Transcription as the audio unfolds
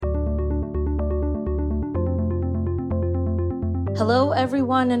Hello,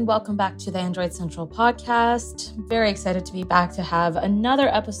 everyone, and welcome back to the Android Central podcast. Very excited to be back to have another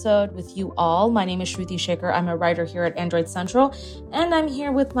episode with you all. My name is Shruti Shaker. I'm a writer here at Android Central, and I'm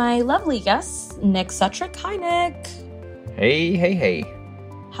here with my lovely guest, Nick Sutrick. Hi, Nick. Hey.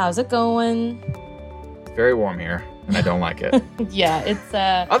 How's it going? It's very warm here, and I don't like it. Yeah, it's...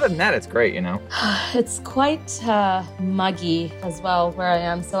 Other than that, it's great, you know? It's quite muggy as well where I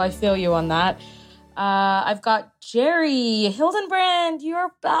am, so I feel you on that. I've got Jerry Hildenbrand.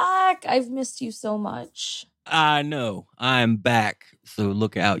 You're back. I've missed you so much. I know. I'm back. So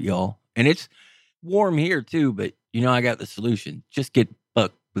look out, y'all. And it's warm here too, but you know I got the solution. Just get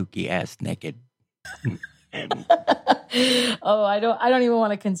buck bookie ass naked. Oh, I don't even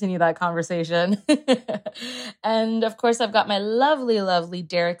want to continue that conversation. And of course, I've got my lovely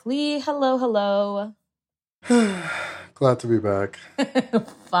Derek Lee. Hello. Glad to be back.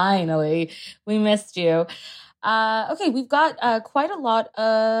 Finally, we missed you. Okay, we've got quite a lot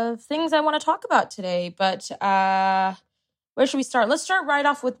of things I want to talk about today, but where should we start? Let's start right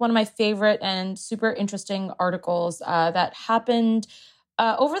off with one of my favorite and super interesting articles that happened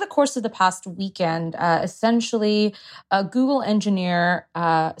over the course of the past weekend. Essentially, a Google engineer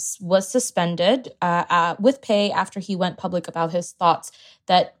was suspended with pay after he went public about his thoughts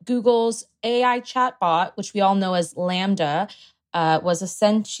that Google's AI chatbot, which we all know as LaMDA, was a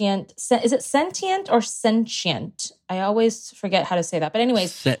sentient. Is it sentient or sentient? I always forget how to say that. But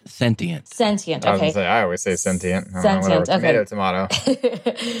anyways, sentient. Sentient. Okay. I always say sentient. Sentient. Okay. Tomato.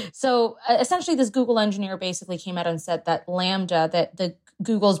 So essentially, this Google engineer basically came out and said that LaMDA, that the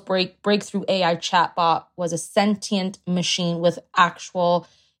Google's breakthrough AI chatbot, was a sentient machine with actual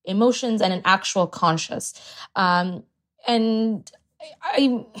emotions and an actual conscious. And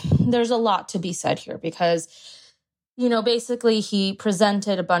there's a lot to be said here because, you know, basically he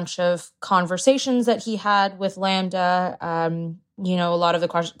presented a bunch of conversations that he had with LaMDA. You know, a lot of the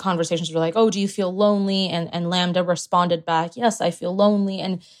conversations were like, oh, do you feel lonely? And LaMDA responded back, yes, I feel lonely.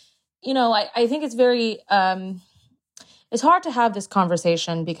 And, you know, I think it's very, it's hard to have this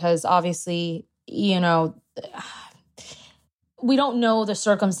conversation because obviously, you know, we don't know the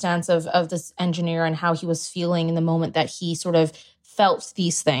circumstance of this engineer and how he was feeling in the moment that he sort of felt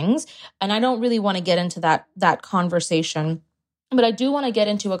these things. And I don't really want to get into that conversation, but I do want to get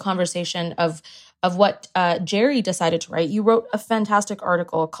into a conversation of what Jerry decided to write. You wrote a fantastic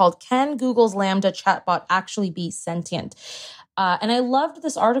article called "Can Google's LaMDA chatbot actually be sentient?" And I loved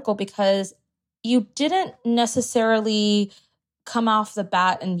this article because you didn't necessarily come off the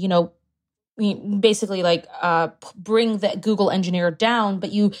bat and, you know, basically like bring the Google engineer down,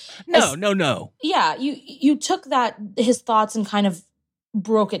 but you No. Yeah, you took his thoughts and kind of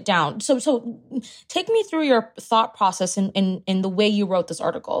broke it down. So take me through your thought process in the way you wrote this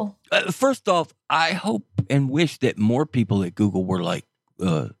article. First off, I hope and wish that more people at Google were like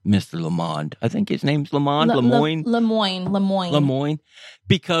Mr. Lamond. I think his name's Lamond. Lemoine.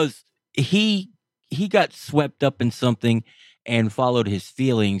 Because he got swept up in something and followed his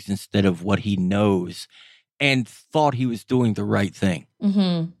feelings instead of what he knows and thought he was doing the right thing.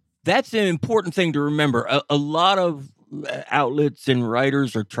 Mm-hmm. That's an important thing to remember. A lot of outlets and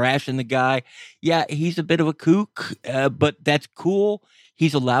writers are trashing the guy. Yeah, he's a bit of a kook, but that's cool.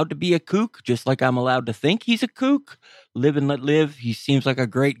 He's allowed to be a kook, just like I'm allowed to think he's a kook. Live and let live. He seems like a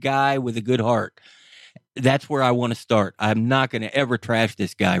great guy with a good heart. That's where I want to start. I'm not going to ever trash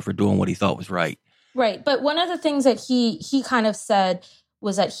this guy for doing what he thought was right. Right. But one of the things that he kind of said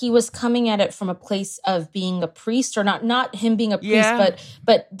was that he was coming at it from a place of being a priest, or not him being a priest,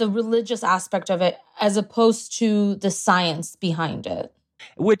 but the religious aspect of it, as opposed to the science behind it.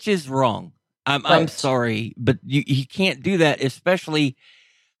 Which is wrong. I'm sorry, but you can't do that, especially,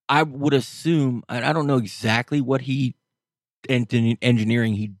 I would assume, I don't know exactly what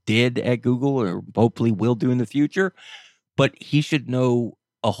engineering he did at Google or hopefully will do in the future, but he should know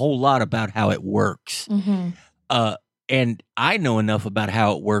a whole lot about how it works. Mm-hmm. And I know enough about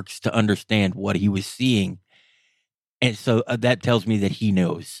how it works to understand what he was seeing. And so that tells me that he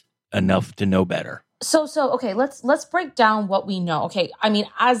knows enough to know better. So okay, let's break down what we know. Okay, I mean,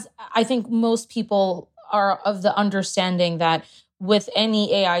 as I think most people are of the understanding that with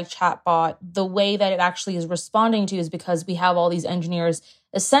any AI chatbot, the way that it actually is responding to is because we have all these engineers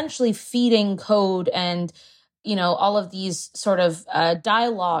essentially feeding code and, you know, all of these sort of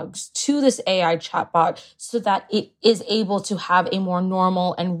dialogues to this AI chatbot so that it is able to have a more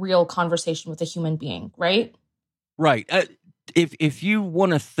normal and real conversation with a human being, right? Right. If you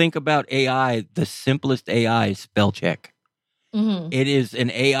want to think about AI, the simplest AI is spell check. Mm-hmm. It is an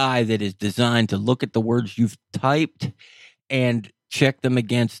AI that is designed to look at the words you've typed and check them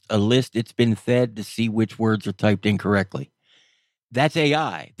against a list it's been fed to see which words are typed incorrectly. that's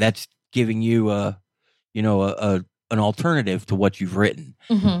AI. That's giving you an alternative to what you've written.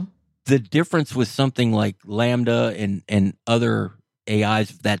 Mm-hmm. The difference with something like Lambda and other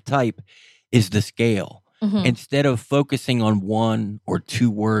AIs of that type is the scale. Mm-hmm. Instead of focusing on one or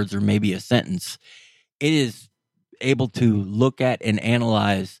two words or maybe a sentence, it is able to look at and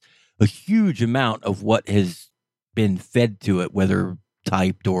analyze a huge amount of what has been fed to it, whether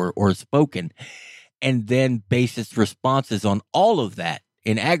typed or spoken, and then base its responses on all of that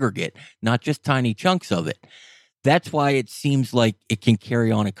in aggregate, not just tiny chunks of it. That's why it seems like it can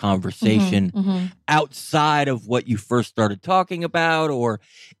carry on a conversation outside of what you first started talking about, or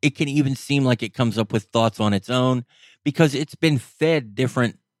it can even seem like it comes up with thoughts on its own because it's been fed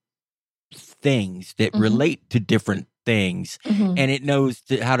different things that relate to different things, and it knows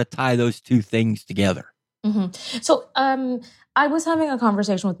how to tie those two things together. So I was having a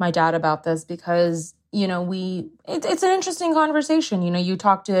conversation with my dad about this because, it's an interesting conversation. You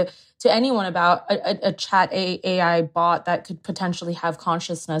talk to anyone about a chat AI bot that could potentially have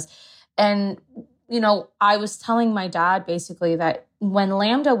consciousness. And, I was telling my dad basically that when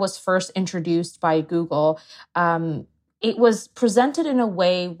Lambda was first introduced by Google, it was presented in a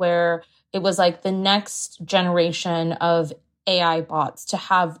way where it was like the next generation of AI bots to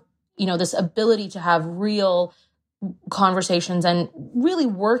have, this ability to have real conversations and really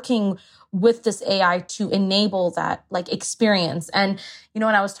working with this AI to enable that experience. And, when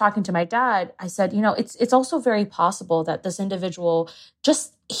I was talking to my dad, I said, it's also very possible that this individual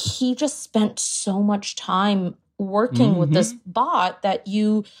he just spent so much time working with this bot that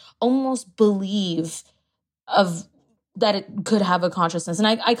you almost believe that it could have a consciousness. And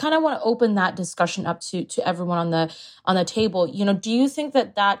I kind of want to open that discussion up to everyone on the table. Do you think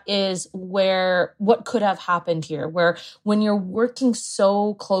that is what could have happened here, where when you're working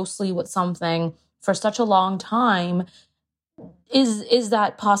so closely with something for such a long time, is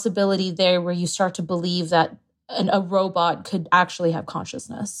that possibility there where you start to believe that a robot could actually have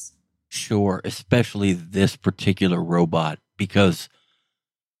consciousness? Sure, especially this particular robot, because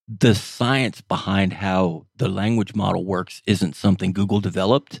the science behind how the language model works isn't something Google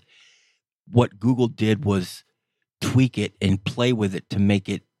developed. What Google did was tweak it and play with it to make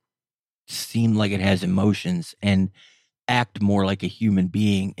it seem like it has emotions and act more like a human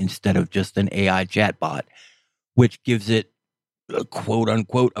being instead of just an AI chatbot, which gives it a quote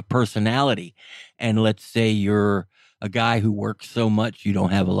unquote a personality. And let's say you're a guy who works so much you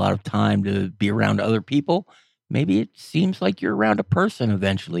don't have a lot of time to be around other people. Maybe it seems like you're around a person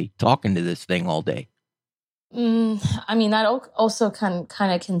eventually talking to this thing all day. I mean, that also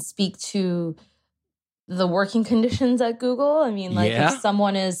can speak to the working conditions at Google. I mean, if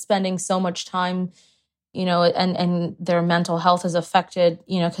someone is spending so much time, and their mental health is affected,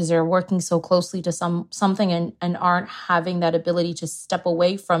 because they're working so closely to something and aren't having that ability to step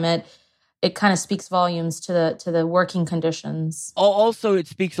away from it, it kind of speaks volumes to the working conditions. Also, it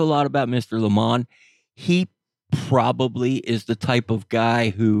speaks a lot about Mr. Lamont. He probably is the type of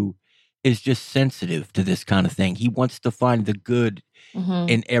guy who is just sensitive to this kind of thing. He wants to find the good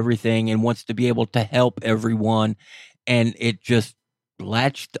in everything and wants to be able to help everyone. And it just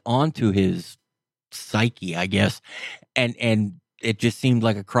latched onto his psyche, I guess. And it just seemed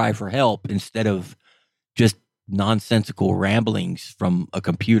like a cry for help instead of just nonsensical ramblings from a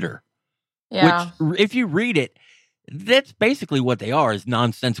computer. Yeah. Which, if you read it, that's basically what they are, is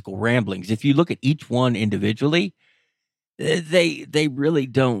nonsensical ramblings. If you look at each one individually, they really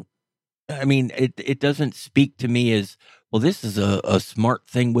don't. I mean, it doesn't speak to me as, well, this is a smart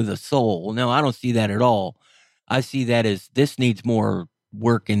thing with a soul. No, I don't see that at all. I see that as this needs more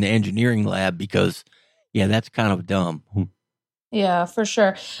work in the engineering lab because, that's kind of dumb. Yeah, for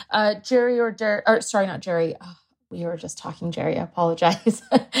sure. Jerry or Derek, or sorry, not Jerry. We were just talking, Jerry. I apologize.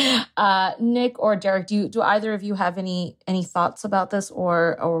 Nick or Derek, do either of you have any thoughts about this,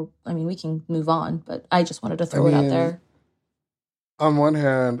 or I mean, we can move on, but I just wanted to throw it out there. On one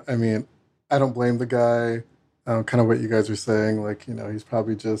hand, I mean, I don't blame the guy. Kind of what you guys were saying, he's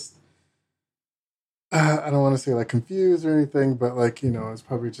probably just, I don't want to say confused or anything, but it's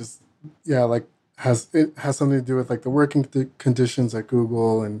probably just, has something to do with the working conditions at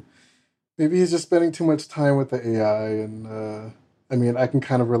Google, and maybe he's just spending too much time with the AI, and I mean, I can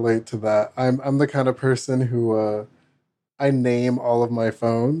kind of relate to that. I'm the kind of person who I name all of my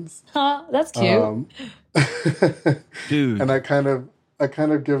phones. Huh, that's cute. Dude. And I kind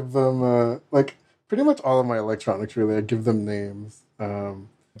of give them pretty much all of my electronics, really. I give them names.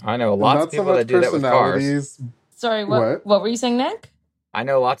 I know lots of people that do that with cars. Sorry, what were you saying, Nick? I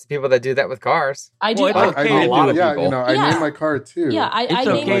know lots of people that do that with cars. I do. Well, it's okay to a lot do of it. people. I name my car too. Yeah, it's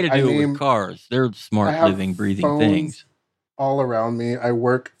okay to do it with cars. They're smart, living, breathing things. all around me. I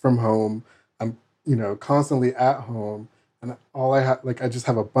work from home. I'm, constantly at home. And all I have, like, I just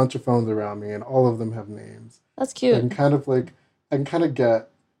have a bunch of phones around me and all of them have names. That's cute. I can kind of get,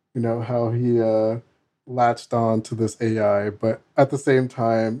 how he latched on to this AI. But at the same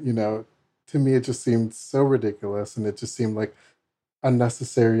time, to me, it just seemed so ridiculous. And it just seemed like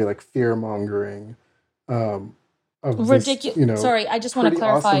unnecessary, like fear mongering. Ridiculous. Sorry, I just want to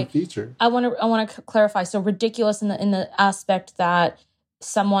clarify. Awesome feature. I want to clarify. So ridiculous in the aspect that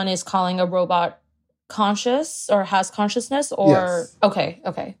someone is calling a robot conscious or has consciousness, or yes. Okay.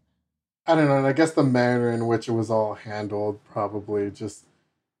 I don't know, and I guess the manner in which it was all handled probably just,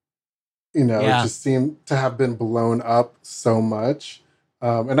 it just seemed to have been blown up so much.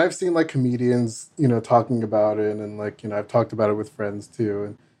 And I've seen like comedians, talking about it, and like, I've talked about it with friends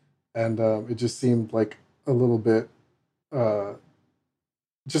too, and it just seemed like a little bit,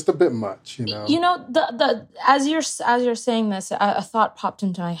 just a bit much, The as you're saying this, a thought popped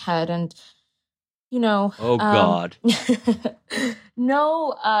into my head, and oh God,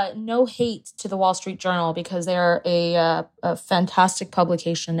 no hate to the Wall Street Journal, because they're a fantastic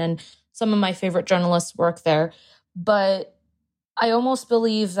publication, and some of my favorite journalists work there, but I almost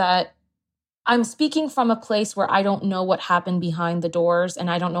believe that I'm speaking from a place where I don't know what happened behind the doors, and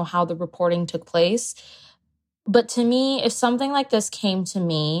I don't know how the reporting took place. But to me, if something like this came to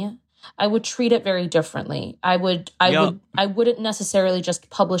me, I would treat it very differently. I wouldn't necessarily just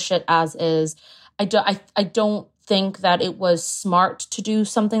publish it as is. I don't think that it was smart to do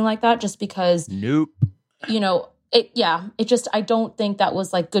something like that, just because. Nope. I don't think that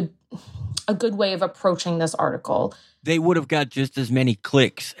was like a good way of approaching this article. They would have got just as many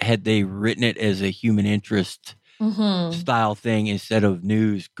clicks had they written it as a human interest style thing instead of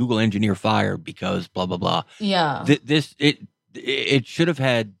news. Google engineer fired because blah blah blah. Yeah. It should have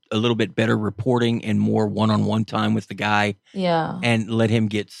had a little bit better reporting and more one-on-one time with the guy. Yeah. And let him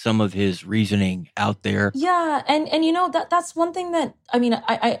get some of his reasoning out there. Yeah, and that's one thing that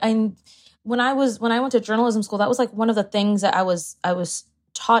I when I went to journalism school, that was like one of the things that I was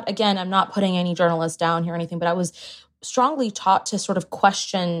taught. Again, I'm not putting any journalists down here or anything, but I was strongly taught to sort of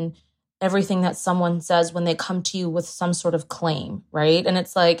question everything that someone says when they come to you with some sort of claim, right? And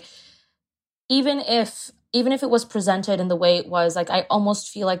it's like, even if it was presented in the way it was, like, I almost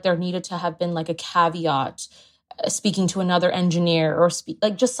feel like there needed to have been like a caveat, speaking to another engineer, or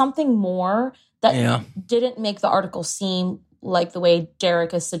like just something more that didn't make the article seem like the way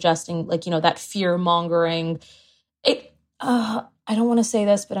Derek is suggesting, like, that fear mongering. I don't want to say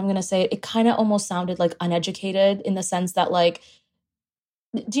this, but I'm going to say it. It kind of almost sounded like uneducated, in the sense that, like,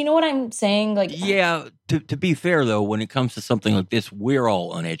 do you know what I'm saying? Like, yeah. To be fair, though, when it comes to something like this, we're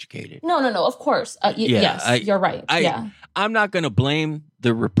all uneducated. No. Of course. Yes, you're right. I'm not going to blame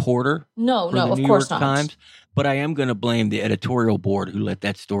the reporter. No, of course York not. Times, but I am going to blame the editorial board who let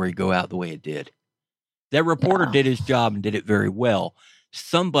that story go out the way it did. That reporter did his job and did it very well.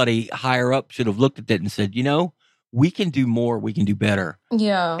 Somebody higher up should have looked at that and said, we can do more, we can do better.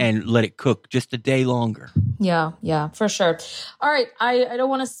 Yeah. And let it cook just a day longer. Yeah, for sure. All right, I don't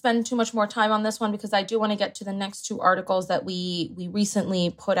want to spend too much more time on this one, because I do want to get to the next two articles that we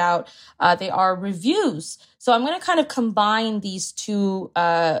recently put out. They are reviews. So I'm going to kind of combine these two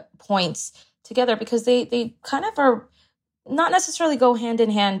points together, because they kind of are not necessarily go hand in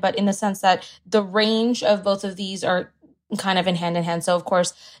hand, but in the sense that the range of both of these are kind of in hand. So, of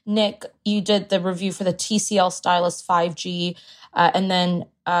course, Nick, you did the review for the TCL Stylus 5G. And then,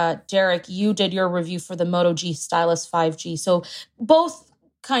 Derek, you did your review for the Moto G Stylus 5G. So both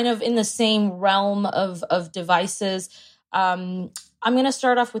kind of in the same realm of devices. I'm going to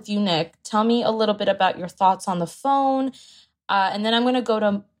start off with you, Nick. Tell me a little bit about your thoughts on the phone. And then I'm going to go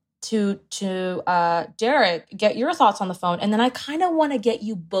to Derek, get your thoughts on the phone, and then I kind of want to get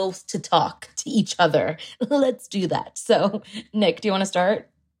you both to talk to each other. Let's do that. So, Nick, do you want to start?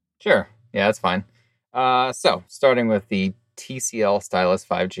 Sure. Yeah, that's fine. So, starting with the TCL Stylus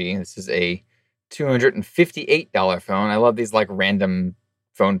 5G, this is a $258 phone. I love these like random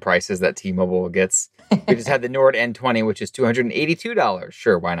phone prices that T-Mobile gets. We just had the Nord N20, which is $282.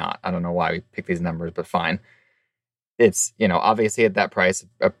 Sure, why not? I don't know why we pick these numbers, but fine. It's, obviously at that price,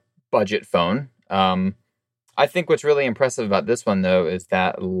 a budget phone. I think what's really impressive about this one, though, is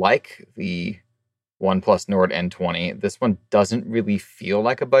that like the OnePlus Nord N20, this one doesn't really feel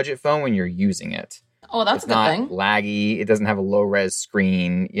like a budget phone when you're using it. Oh, that's a good thing. It's not laggy. It doesn't have a low-res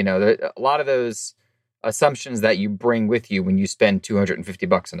screen. A lot of those assumptions that you bring with you when you spend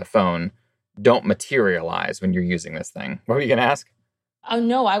 $250 on a phone don't materialize when you're using this thing. What were you going to ask? Oh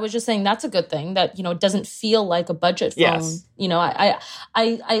no, I was just saying that's a good thing that, it doesn't feel like a budget phone. Yes.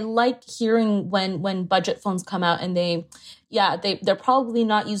 I like hearing when budget phones come out and they're probably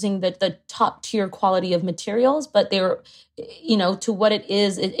not using the top tier quality of materials, but they're, to what it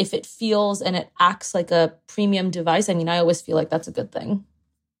is, if it feels and it acts like a premium device. I mean, I always feel like that's a good thing.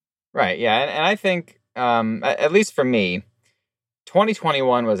 Right. Yeah. And I think, at least for me,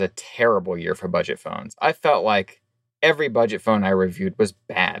 2021 was a terrible year for budget phones. I felt like every budget phone I reviewed was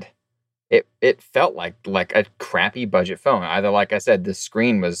bad. It felt like a crappy budget phone. Either, like I said, the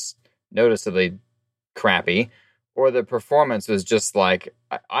screen was noticeably crappy, or the performance was just like,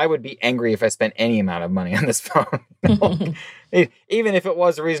 I would be angry if I spent any amount of money on this phone. Even if it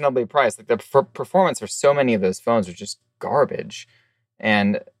was reasonably priced, like the performance for so many of those phones was just garbage.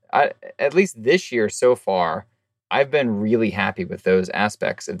 And at least this year so far, I've been really happy with those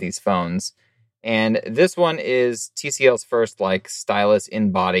aspects of these phones. And this one is TCL's first stylus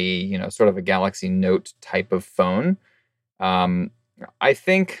in body, sort of a Galaxy Note type of phone. I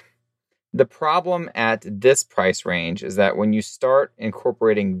think the problem at this price range is that when you start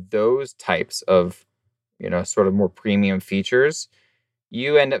incorporating those types of, sort of more premium features,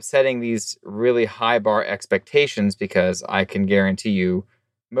 you end up setting these really high bar expectations, because I can guarantee you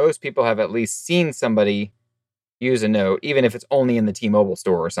most people have at least seen somebody use a Note, even if it's only in the T-Mobile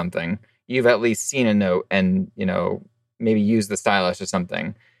store or something. You've at least seen a Note and, maybe use the stylus or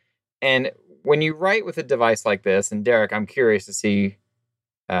something. And when you write with a device like this, and Derek, I'm curious to see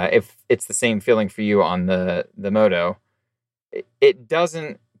if it's the same feeling for you on the Moto, it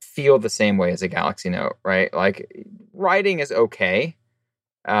doesn't feel the same way as a Galaxy Note, right? Like, writing is okay,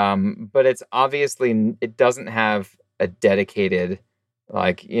 but it's obviously, it doesn't have a dedicated,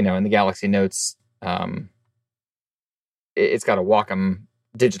 in the Galaxy Notes, it's got a Wacom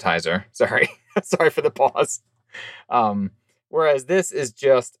digitizer. Sorry for the pause. Whereas this is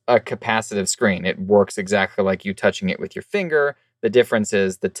just a capacitive screen. It works exactly like you touching it with your finger. The difference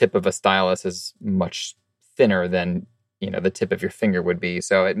is the tip of a stylus is much thinner than, the tip of your finger would be.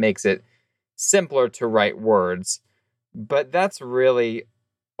 So it makes it simpler to write words. But that's really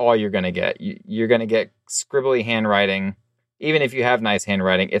all you're going to get. You're going to get scribbly handwriting. Even if you have nice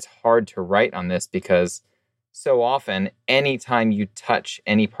handwriting, it's hard to write on this, because so often, anytime you touch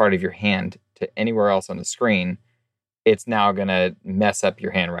any part of your hand to anywhere else on the screen, it's now going to mess up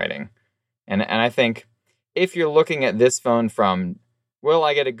your handwriting. And I think if you're looking at this phone from, will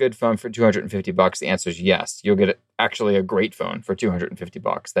I get a good phone for $250? The answer is yes. You'll get actually a great phone for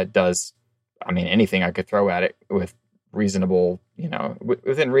 $250 that does, anything I could throw at it with reasonable,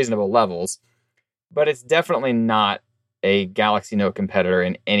 within reasonable levels. But it's definitely not a Galaxy Note competitor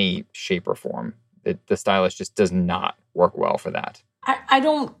in any shape or form. The stylus just does not work well for that. I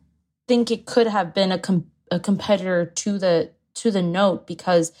don't think it could have been a competitor to the Note,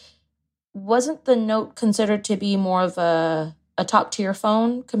 because wasn't the Note considered to be more of a top tier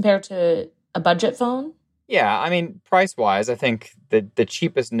phone compared to a budget phone? Yeah, price wise, I think the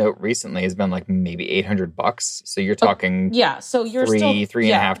cheapest Note recently has been maybe $800. So you're talking so you're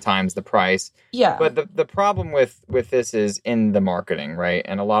three and a half times the price. Yeah. But the problem with this is in the marketing, right?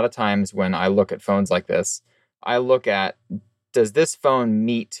 And a lot of times when I look at phones like this, I look at, does this phone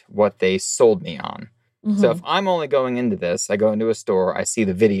meet what they sold me on? Mm-hmm. So if I'm only going into this, I go into a store, I see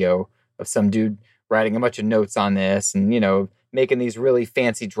the video of some dude writing a bunch of notes on this and, making these really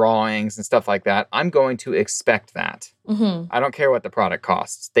fancy drawings and stuff like that, I'm going to expect that. Mm-hmm. I don't care what the product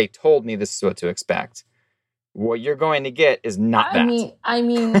costs. They told me this is what to expect. What you're going to get is not that.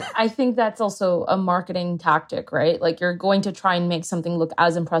 I think that's also a marketing tactic, right? Like, you're going to try and make something look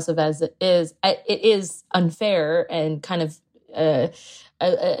as impressive as it is. It is unfair and kind of a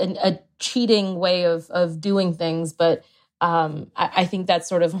cheating way of doing things. But I think that's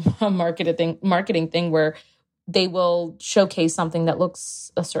sort of a marketing thing where they will showcase something that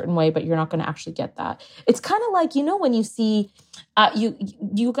looks a certain way, but you're not going to actually get that. It's kind of like, when you see,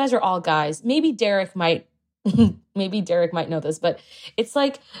 you guys are all guys. Maybe Derek might know this, but it's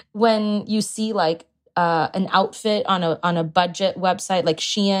like when you see an outfit on a budget website like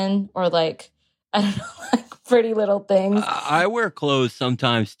Shein or I don't know, Pretty Little Things. I wear clothes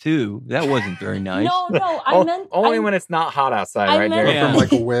sometimes too. That wasn't very nice. No, I meant only when it's not hot outside, right?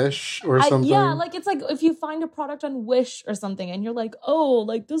 From a Wish or something. It's like if you find a product on Wish or something, and you're like, oh,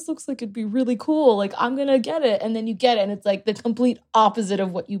 this looks like it'd be really cool. I'm gonna get it, and then you get it, and it's the complete opposite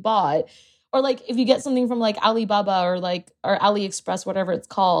of what you bought. Or if you get something from Alibaba or AliExpress, whatever it's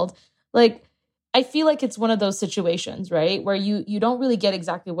called, I feel like it's one of those situations, right, where you don't really get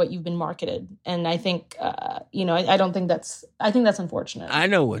exactly what you've been marketed, and I think I think that's unfortunate. I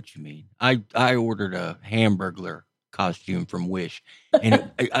know what you mean. I ordered a Hamburglar costume from Wish,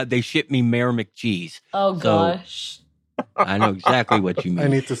 and they shipped me Mayor McCheese. Oh So gosh. I know exactly what you mean. I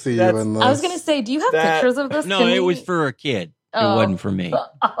need to see you That's- in this. I was gonna say, do you have pictures of this? No, Can it we- was for a kid. Oh. It wasn't for me.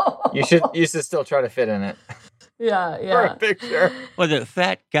 Oh. You should still try to fit in it Yeah, for yeah. a picture. Was a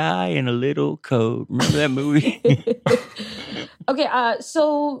fat guy in a little coat. Remember that movie? Okay,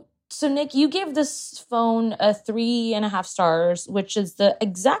 so Nick, you gave this phone a 3.5 stars, which is the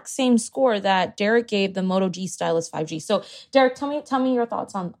exact same score that Derek gave the Moto G Stylus 5G. So, Derek, tell me your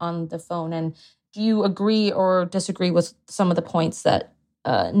thoughts on the phone, and do you agree or disagree with some of the points that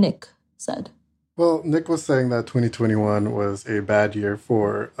Nick said? Well, Nick was saying that 2021 was a bad year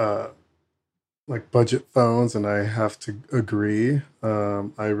for like budget phones, and I have to agree.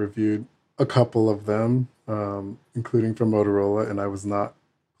 I reviewed a couple of them, including from Motorola, and I was not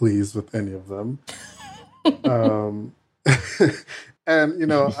pleased with any of them. And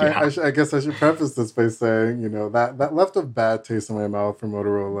Yeah. I guess I should preface this by saying, that left a bad taste in my mouth from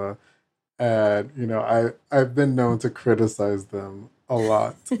Motorola, and I've been known to criticize them a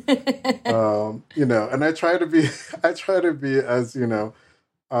lot. And I try to be as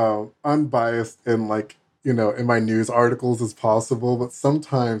unbiased in in my news articles as possible, but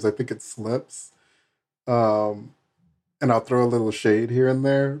sometimes I think it slips. And I'll throw a little shade here and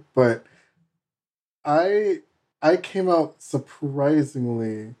there, but I came out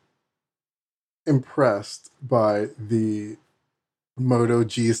surprisingly impressed by the Moto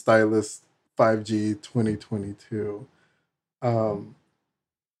G Stylus 5G 2022.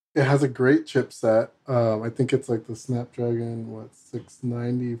 It has a great chipset. I think it's like the Snapdragon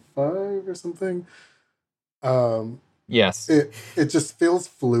 695 or something. Yes. It just feels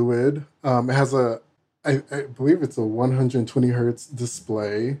fluid. It has I believe it's a 120 hertz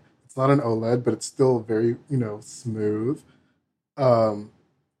display. It's not an OLED, but it's still very, smooth. The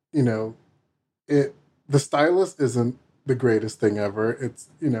stylus isn't the greatest thing ever. It's,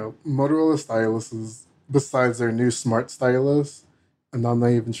 Motorola styluses, besides their new smart stylus, and I'm not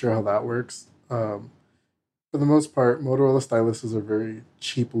even sure how that works. For the most part, Motorola styluses are very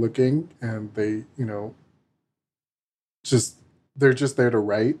cheap looking, and they, they're just there to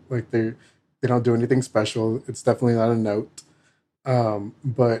write. Like they don't do anything special. It's definitely not a note.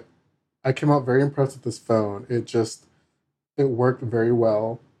 But I came out very impressed with this phone. It worked very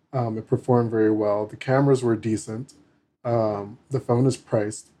well. It performed very well. The cameras were decent. The phone is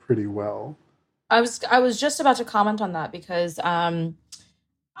priced pretty well. I was just about to comment on that because I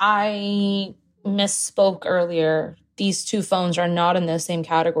misspoke earlier. These two phones are not in the same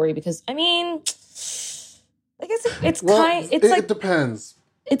category because I guess it depends.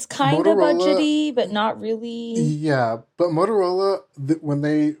 It's kind of budgety, but not really. Yeah, but Motorola, when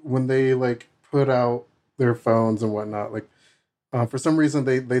they like put out their phones and whatnot, like for some reason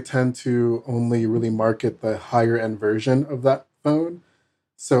they tend to only really market the higher end version of that phone.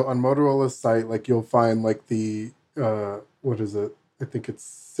 So on Motorola's site, like you'll find like the what is it? I think it's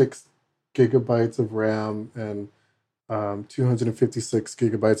 6 gigabytes of RAM and 256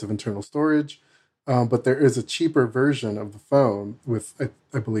 gigabytes of internal storage. But there is a cheaper version of the phone with,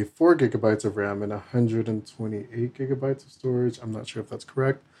 I believe, 4 gigabytes of RAM and 128 gigabytes of storage. I'm not sure if that's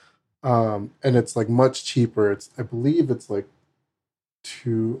correct. And it's like much cheaper. I believe it's like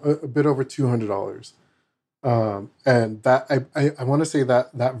a bit over $200. And that I want to say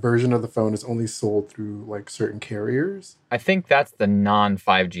that version of the phone is only sold through like certain carriers. I think that's the non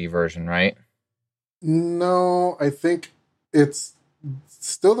 5G version, right? No, I think it's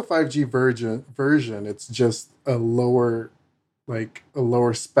still the 5G version. It's just a lower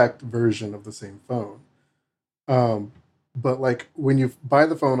spec version of the same phone. But like when you buy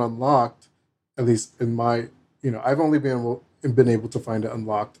the phone unlocked, at least in my, I've only been able to find it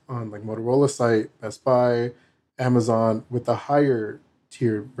unlocked on like Motorola site, Best Buy, Amazon with the higher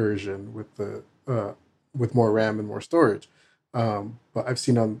tier version with the with more RAM and more storage. But I've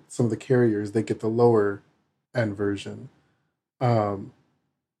seen on some of the carriers they get the lower end version.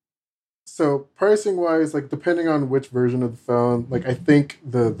 So pricing wise, like depending on which version of the phone, like I think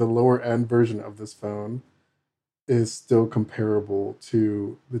the lower end version of this phone is still comparable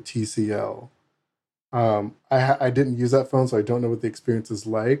to the TCL. I didn't use that phone, so I don't know what the experience is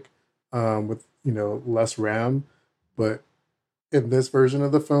like with less RAM. But in this version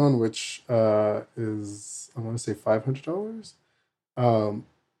of the phone, which is I want to say $500,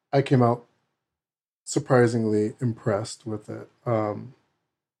 I came out surprisingly impressed with it.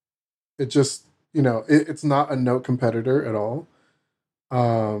 It just it's not a Note competitor at all,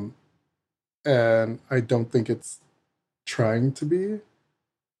 and I don't think it's trying to be.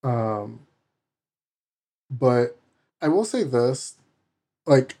 But I will say this,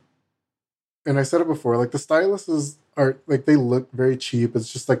 like and I said it before, like the styluses are like they look very cheap.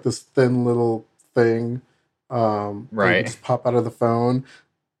 It's just like this thin little thing that you Right. just pop out of the phone.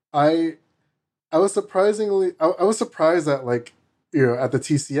 I I was I was surprised at like at the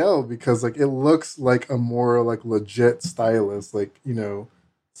TCL because like it looks like a more like legit stylus, like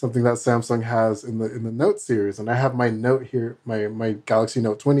something that Samsung has in the Note series, and I have my Note here, my Galaxy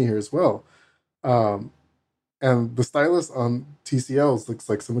Note 20 here as well. Um, and the stylus on TCLs looks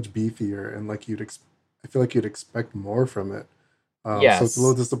like so much beefier, and like I feel like you'd expect more from it. So it's a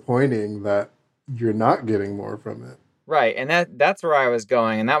little Yes. disappointing that you're not getting more from it. Right. And that's where I was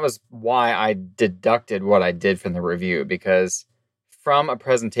going. And that was why I deducted what I did from the review, because from a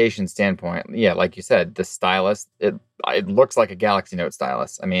presentation standpoint, yeah, like you said, the stylus, it looks like a Galaxy Note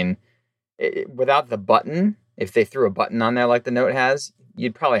stylus. I mean, without the button, if they threw a button on there like the Note has,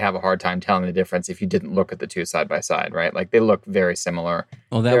 you'd probably have a hard time telling the difference if you didn't look at the two side by side, right? Like they look very similar.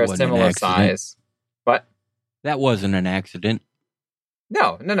 Well, They're that a wasn't an similar accident. size. But That wasn't an accident.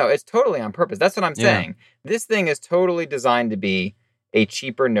 no. It's totally on purpose. That's what I'm Yeah. saying. This thing is totally designed to be a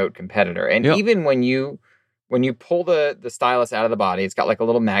cheaper Note competitor. And Yep. even when you pull the stylus out of the body, it's got like a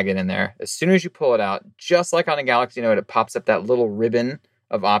little magnet in there. As soon as you pull it out, just like on a Galaxy Note, it pops up that little ribbon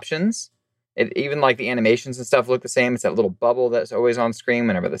of options. It even like the animations and stuff look the same. It's that little bubble that's always on screen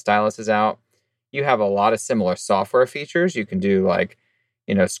whenever the stylus is out. You have a lot of similar software features. You can do like,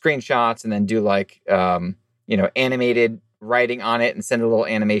 screenshots and then do like, animated writing on it and send a little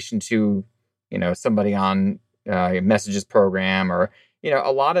animation to, somebody on messages program, or,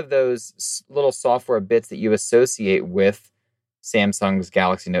 a lot of those little software bits that you associate with Samsung's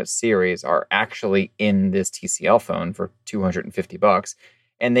Galaxy Note series are actually in this TCL phone for $250.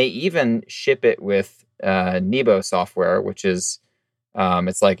 And they even ship it with Nebo software, which is,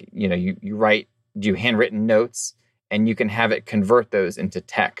 it's like, you do handwritten notes and you can have it convert those into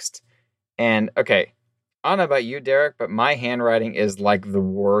text. And okay, I don't know about you, Derek, but my handwriting is like the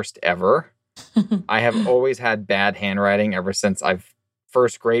worst ever. I have always had bad handwriting ever since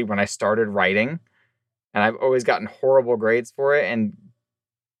first grade when I started writing. And I've always gotten horrible grades for it. And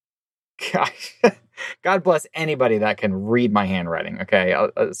gosh, God bless anybody that can read my handwriting, okay,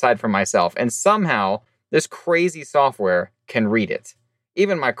 aside from myself. And somehow this crazy software can read it.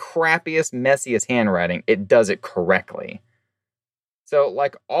 Even my crappiest, messiest handwriting, it does it correctly. So,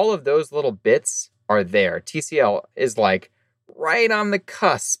 like, all of those little bits are there. TCL is, like, right on the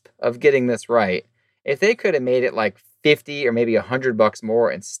cusp of getting this right. If they could have made it, like, 50 or maybe $100 more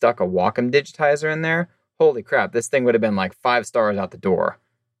and stuck a Wacom digitizer in there, holy crap, this thing would have been, like, 5 stars out the door.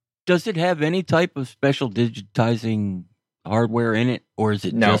 Does it have any type of special digitizing hardware in it, or is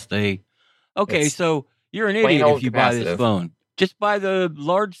it No. just a... Okay, It's so you're an plain idiot old if you buy this capacitive. phone. Just buy the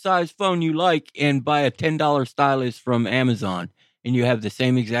large size phone you like and buy a $10 stylus from Amazon, and you have the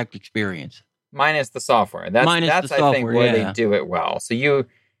same exact experience. Minus the software. That's Minus the I think, software, where yeah. they do it well. So you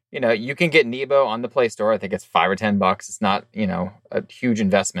can get Nebo on the Play Store. I think it's $5 or $10. It's not, a huge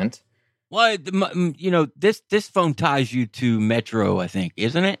investment. Well, this phone ties you to Metro, I think,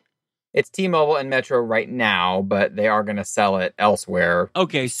 isn't it? It's T-Mobile and Metro right now, but they are going to sell it elsewhere.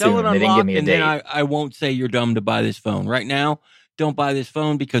 Okay, sell soon. it They didn't give unlocked, me a and then date. I won't say you're dumb to buy this phone. Right now, don't buy this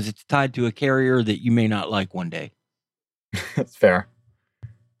phone because it's tied to a carrier that you may not like one day. That's fair.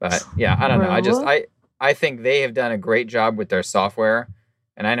 But yeah, I don't know. True. I think they have done a great job with their software.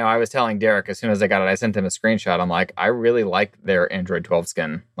 And I know I was telling Derek as soon as I got it, I sent him a screenshot. I'm like, I really like their Android 12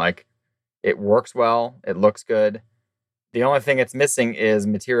 skin. Like, it works well. It looks good. The only thing it's missing is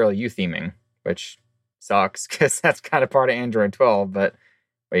Material You theming, which sucks because that's kind of part of Android 12. But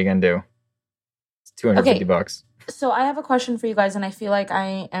what are you gonna do? It's $250. So I have a question for you guys, and I feel like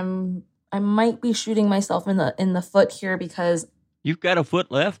I might be shooting myself in the foot here because You've got a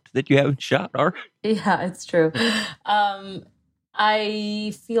foot left that you haven't shot, Art. yeah, it's true.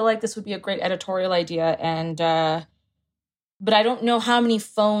 I feel like this would be a great editorial idea, and but I don't know how many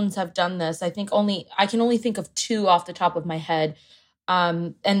phones have done this. I can only think of 2 off the top of my head.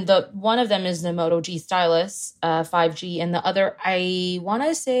 And the one of them is the Moto G stylus 5G, and the other I want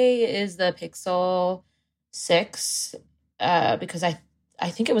to say is the Pixel 6 because I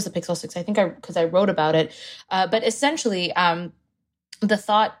think it was the Pixel 6. I think because I wrote about it. But essentially, the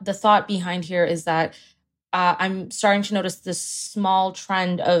thought behind here is that I'm starting to notice this small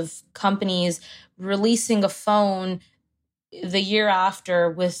trend of companies releasing a phone the year after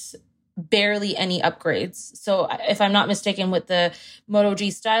with barely any upgrades. So if I'm not mistaken, with the Moto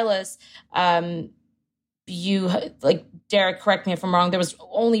G stylus, you, like, Derek, correct me if I'm wrong, there was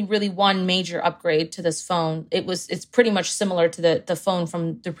only really one major upgrade to this phone. It's pretty much similar to the phone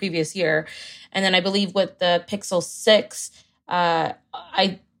from the previous year. And then I believe with the Pixel 6,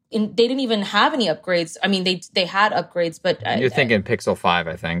 I they didn't even have any upgrades. I mean, they had upgrades, but You're thinking Pixel 5,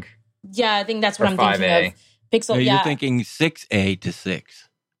 I think. Yeah, I think that's what Or I'm 5A. thinking of. Pixel. No, yeah, you're thinking 6A to 6.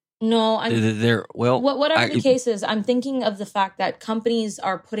 no, They're whatever the case is, I'm thinking of the fact that companies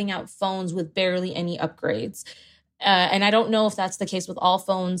are putting out phones with barely any upgrades. And I don't know if that's the case with all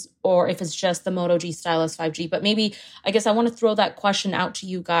phones or if it's just the Moto G Stylus 5G. But maybe, I guess I want to throw that question out to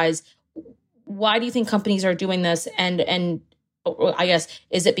you guys. Why do you think companies are doing this? And I guess,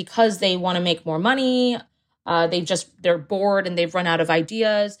 is it because they want to make more money? They're bored and they've run out of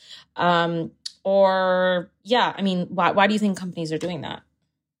ideas. Or, yeah, I mean, why do you think companies are doing that?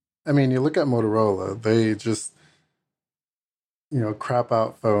 I mean, you look at Motorola, they just, crap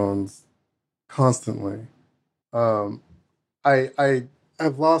out phones constantly. I've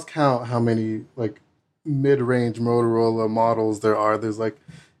lost count how many like mid-range Motorola models there are. There's like,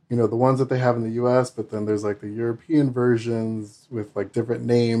 the ones that they have in the US, but then there's like the European versions with like different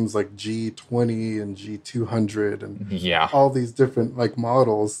names like G20 and G200 and all these different like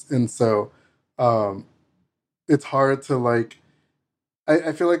models. And so it's hard to like,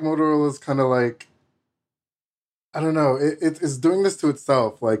 I feel like Motorola is kind of like, I don't know, it's doing this to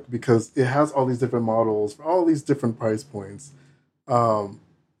itself, like, because it has all these different models for all these different price points. So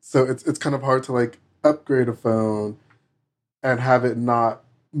it's kind of hard to like upgrade a phone and have it not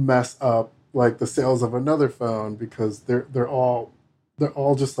mess up like the sales of another phone, because they're all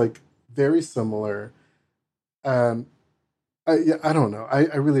just like very similar. And I don't know.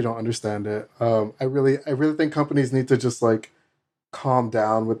 I really don't understand it. I really think companies need to just like calm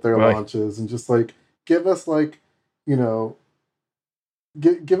down with their launches and just like give us like, give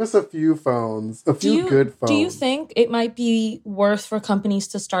us a few phones, good phones. Do you think it might be worth for companies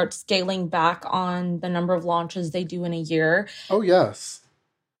to start scaling back on the number of launches they do in a year? Oh yes,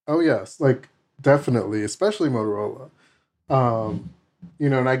 like definitely, especially Motorola.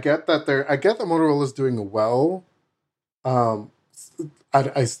 And I get that Motorola is doing well. I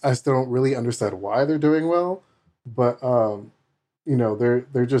still don't really understand why they're doing well, but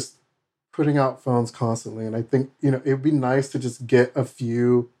they're just putting out phones constantly, and I think it would be nice to just get a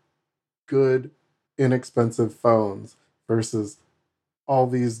few good, inexpensive phones versus all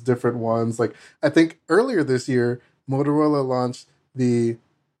these different ones. Like I think earlier this year, Motorola launched the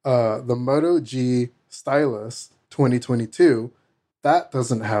Moto G Stylus 2022. That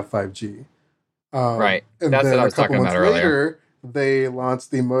doesn't have 5G. Right. And that's then what I a was couple talking months about later, earlier. they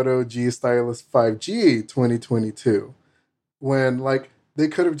launched the Moto G Stylus 5G 2022. When like they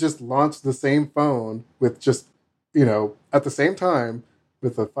could have just launched the same phone with just, at the same time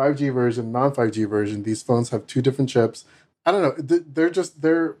with a 5G version, non-5G version. These phones have two different chips. I don't know.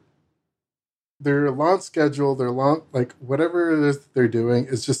 Their launch schedule, like whatever it is that they're doing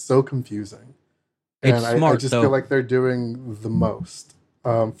is just so confusing. It's And smart, I just though. feel like they're doing the most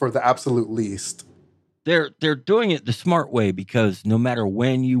for the absolute least. They're doing it the smart way, because no matter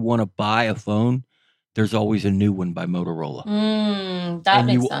when you want to buy a phone, there's always a new one by Motorola. That and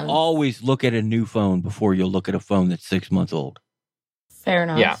makes you sense. always look at a new phone before you'll look at a phone that's 6 months old. Fair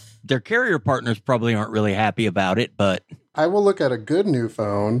enough. Yeah. Their carrier partners probably aren't really happy about it, but I will look at a good new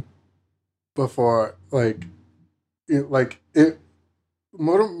phone before Motorola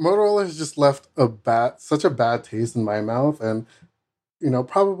has just left such a bad taste in my mouth, and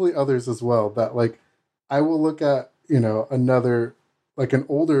probably others as well, that like I will look at another, like an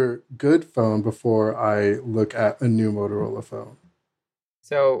older good phone before I look at a new Motorola phone.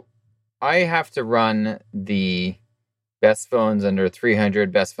 So I have to run the best phones under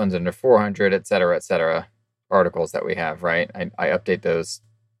 300, best phones under 400, et cetera, articles that we have, right? I update those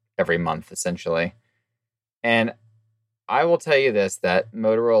every month, essentially. And I will tell you this, that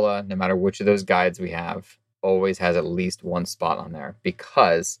Motorola, no matter which of those guides we have, always has at least one spot on there,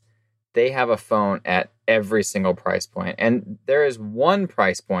 because they have a phone at every single price point. And there is one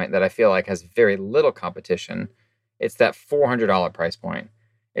price point that I feel like has very little competition. It's that $400 price point.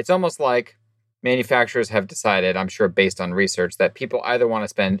 It's almost like manufacturers have decided, I'm sure based on research, that people either want to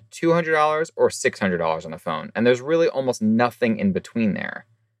spend $200 or $600 on a phone. And there's really almost nothing in between there.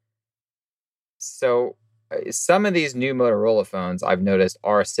 So some of these new Motorola phones I've noticed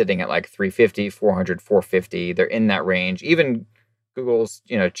are sitting at like $350, $400, $450. They're in that range. Even Google's,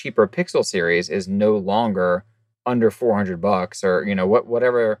 cheaper Pixel series is no longer under $400, or,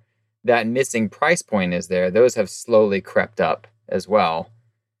 whatever that missing price point is there. Those have slowly crept up as well.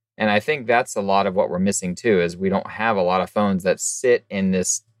 And I think that's a lot of what we're missing too, is we don't have a lot of phones that sit in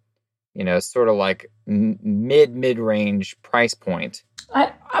this, sort of like mid-range price point.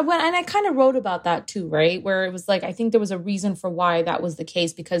 I went and I kind of wrote about that too, right? Where it was like, I think there was a reason for why that was the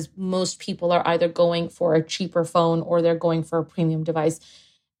case, because most people are either going for a cheaper phone or they're going for a premium device.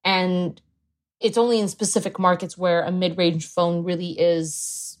 And it's only in specific markets where a mid-range phone really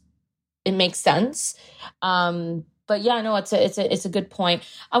it makes sense. But yeah, no, it's a good point.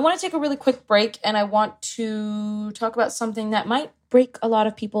 I want to take a really quick break, and I want to talk about something that might break a lot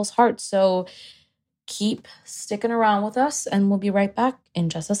of people's hearts. So keep sticking around with us, and we'll be right back in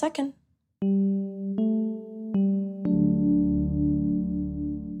just a second.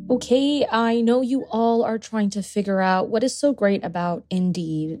 Okay, I know you all are trying to figure out what is so great about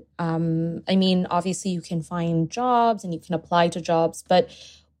Indeed. I mean, obviously you can find jobs and you can apply to jobs, but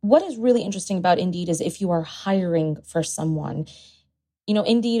what is really interesting about Indeed is if you are hiring for someone. You know,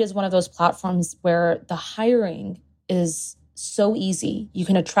 Indeed is one of those platforms where the hiring is so easy. You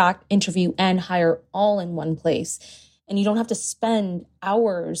can attract, interview, and hire all in one place. And you don't have to spend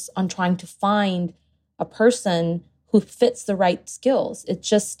hours on trying to find a person who fits the right skills.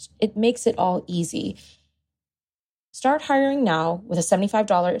 It makes it all easy. Start hiring now with a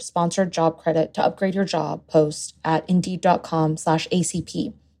 $75 sponsored job credit to upgrade your job post at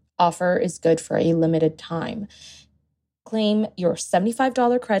Indeed.com/ACP. Offer is good for a limited time. Claim your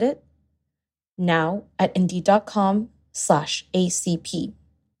 $75 credit now at Indeed.com/ACP.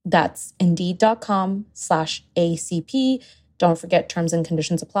 That's Indeed.com/ACP. Don't forget terms and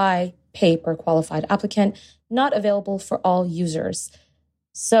conditions apply. Pay per qualified applicant. Not available for all users.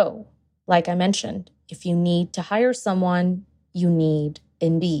 So, like I mentioned, if you need to hire someone, you need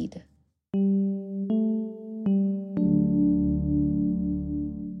Indeed.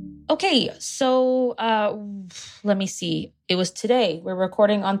 Okay, so let me see. It was today. We're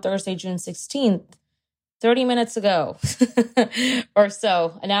recording on Thursday, June 16th. 30 minutes ago or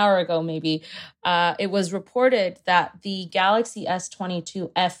so, an hour ago maybe, it was reported that the Galaxy S22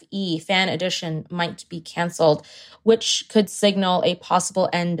 FE Fan Edition might be canceled, which could signal a possible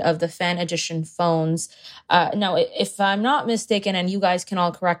end of the Fan Edition phones. Now, if I'm not mistaken, and you guys can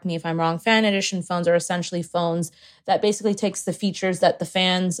all correct me if I'm wrong, Fan Edition phones are essentially phones that basically takes the features that the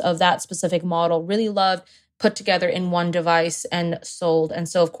fans of that specific model really loved, put together in one device and sold. And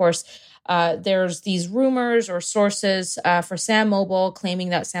so, of course, there's these rumors or sources for Sam Mobile claiming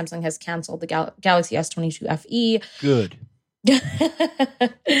that Samsung has canceled the Galaxy S22 FE. Good.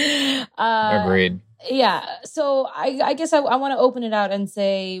 Agreed. Yeah. So I guess I want to open it out and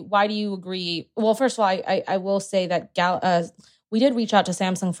say, why do you agree? Well, first of all, I will say that we did reach out to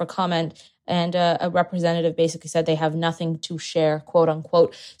Samsung for comment, and a representative basically said they have nothing to share, quote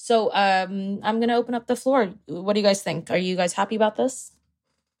unquote. So I'm going to open up the floor. What do you guys think? Are you guys happy about this?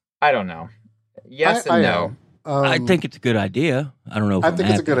 I don't know. Yes and no. I think it's a good idea. I don't know if I think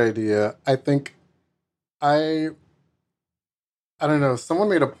it's a good idea. I think I don't know. Someone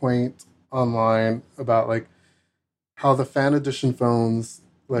made a point online about like how the fan edition phones,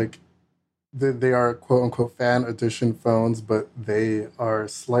 like they are quote unquote fan edition phones, but they are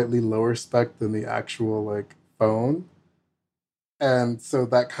slightly lower spec than the actual like phone. And so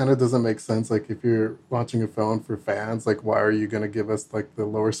that kind of doesn't make sense. Like if you're launching a phone for fans, like why are you going to give us like the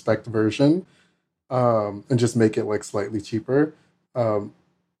lower spec version and just make it like slightly cheaper?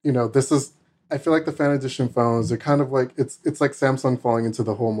 This is, I feel like the fan edition phones are kind of like, it's like Samsung falling into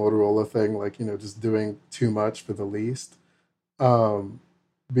the whole Motorola thing, like, just doing too much for the least.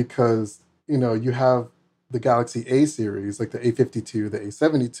 Because, you have the Galaxy A series, like the A52, the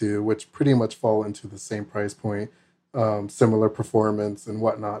A72, which pretty much fall into the same price point. Similar performance and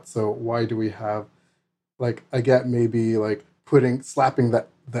whatnot. So why do we have, like, I get maybe like slapping the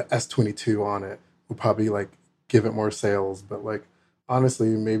S22 on it will probably like give it more sales, but like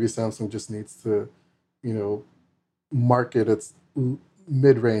honestly, maybe Samsung just needs to, market its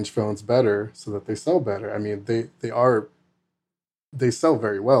mid-range phones better so that they sell better. I mean, they sell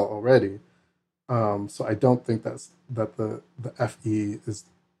very well already. So I don't think that the FE is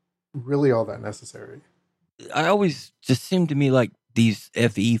really all that necessary. I always just seemed to me like these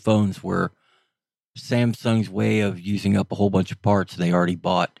FE phones were Samsung's way of using up a whole bunch of parts they already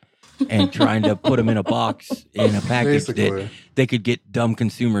bought and trying to put them in a box in a package that they could get dumb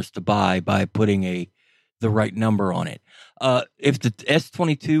consumers to buy by putting the right number on it. If the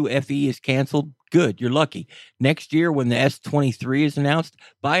S22 FE is canceled, good, you're lucky. Next year, when the S23 is announced,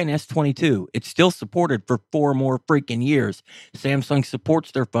 buy an S22. It's still supported for 4 more freaking years. Samsung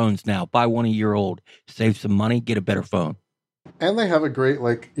supports their phones now. Buy one a year old. Save some money, get a better phone. And they have a great,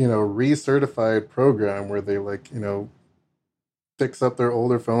 recertified program where they, fix up their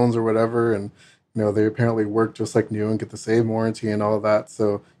older phones or whatever. And, they apparently work just like new and get the same warranty and all that.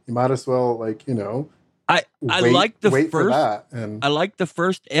 So you might as well, I like the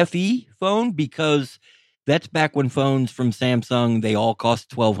first FE phone because that's back when phones from Samsung, they all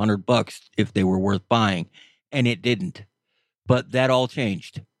cost $1,200 if they were worth buying, and it didn't. But that all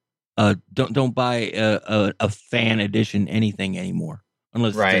changed. Don't buy a fan edition anything anymore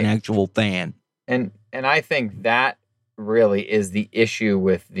unless it's an actual fan. And I think that really is the issue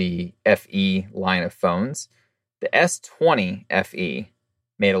with the FE line of phones. The S20 FE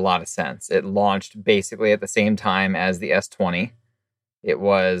made a lot of sense. It launched basically at the same time as the S20. It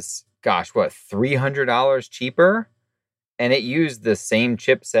was, $300 cheaper? And it used the same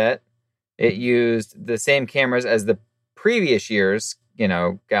chipset. It used the same cameras as the previous year's,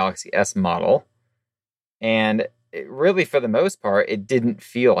 Galaxy S model. And it really, for the most part, it didn't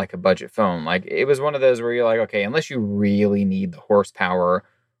feel like a budget phone. Like, it was one of those where you're like, okay, unless you really need the horsepower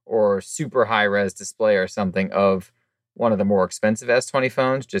or super high-res display or something of one of the more expensive S20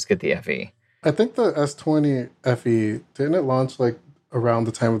 phones, just get the FE. I think the S20 FE, didn't it launch like around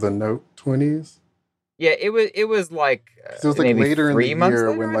the time of the Note 20s? Yeah, it was like it was like maybe later in the 3 months year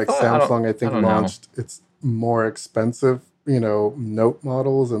later, when like Samsung I think launched its more expensive, Note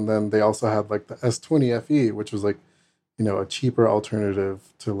models, and then they also had like the S20 FE, which was like, a cheaper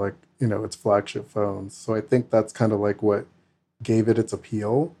alternative to like, its flagship phones. So I think that's kind of like what gave it its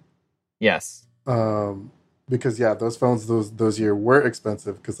appeal. Yes. Because those phones those year were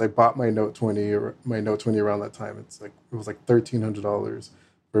expensive, because I bought my Note 20 around that time. It was like $1,300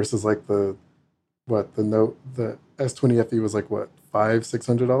 versus like the S20 FE was like what,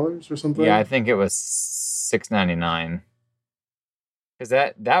 $500-$600 or something. Yeah, I think it was $699.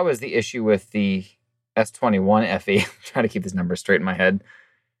 Because that was the issue with the S21 FE. I'm trying to keep this number straight in my head.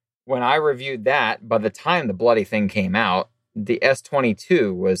 When I reviewed that, by the time the bloody thing came out, the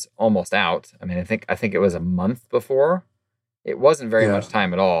S22 was almost out. I mean, I think it was a month before. It wasn't very much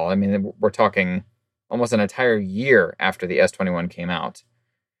time at all. I mean, we're talking almost an entire year after the S21 came out.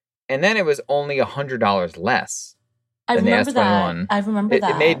 And then it was only $100 less than the S21. I remember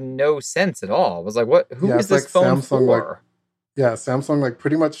that. It made no sense at all. It was like, what? Who is this phone Samsung, for? Samsung like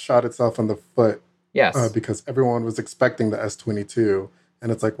pretty much shot itself in the foot. Yes. Because everyone was expecting the S22.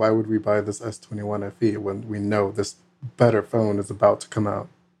 And it's like, why would we buy this S21 FE when we know this better phone is about to come out?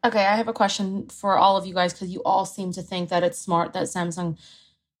 Okay, I have a question for all of you guys, because you all seem to think that it's smart that Samsung,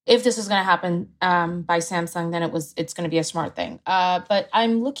 if this is going to happen by Samsung, then it's going to be a smart thing. But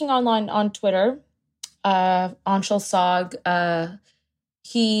I'm looking online on Twitter. Anshul Sag,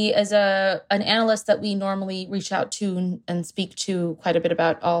 he is an analyst that we normally reach out to and speak to quite a bit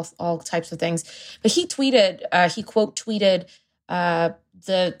about all types of things. But he tweeted, he quote tweeted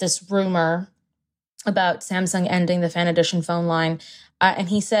this rumor about Samsung ending the Fan Edition phone line. And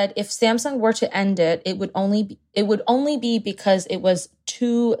he said, if Samsung were to end it, it would only be because it was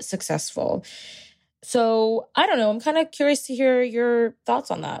too successful. So I don't know. I'm kind of curious to hear your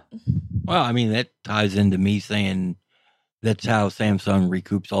thoughts on that. Well, I mean, that ties into me saying that's how Samsung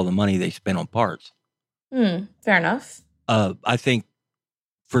recoups all the money they spent on parts. Fair enough. I think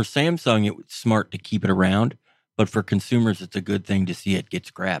for Samsung, it was smart to keep it around, but for consumers, it's a good thing to see it get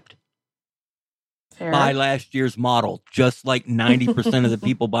scrapped. Fair. Buy last year's model, just like 90% of the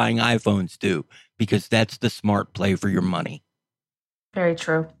people buying iPhones do, because that's the smart play for your money. Very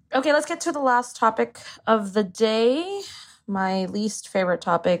true. Okay, let's get to the last topic of the day. My least favorite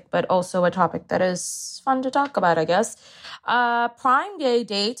topic, but also a topic that is fun to talk about, I guess. Prime Day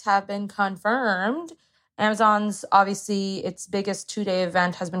dates have been confirmed. Amazon's, obviously, its biggest 2-day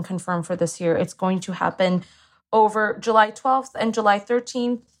event has been confirmed for this year. It's going to happen over July 12th and July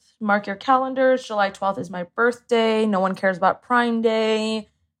 13th. Mark your calendars. July 12th is my birthday. No one cares about Prime Day.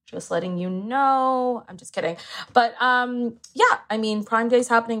 Just letting you know. I'm just kidding. But Prime Day is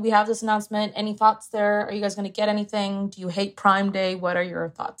happening. We have this announcement. Any thoughts there? Are you guys going to get anything? Do you hate Prime Day? What are your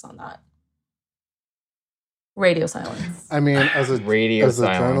thoughts on that? Radio silence. I mean, as a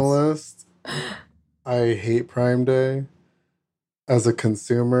journalist, I hate Prime Day. As a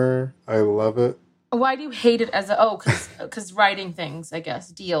consumer, I love it. Why do you hate it because writing things, I guess,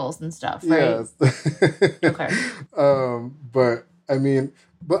 deals and stuff, right? Yes. Okay.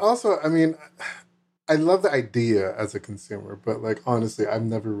 But also, I love the idea as a consumer, but like, honestly, I've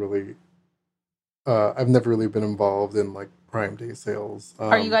never really been involved in like Prime Day sales.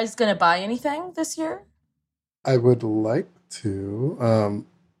 Are you guys going to buy anything this year? I would like to,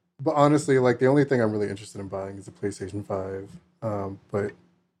 but honestly, like the only thing I'm really interested in buying is a PlayStation 5. But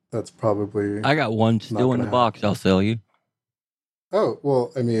that's probably... I got one still in the box. I'll sell you. Oh,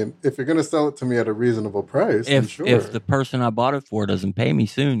 well, I mean, if you're going to sell it to me at a reasonable price, then sure. If the person I bought it for doesn't pay me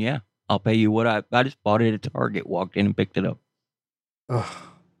soon, yeah, I'll pay you what I just bought it at Target, walked in and picked it up.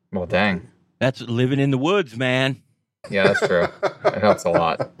 Well, dang. That's living in the woods, man. Yeah, that's true. It helps a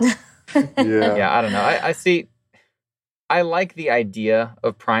lot. Yeah, I don't know. I like the idea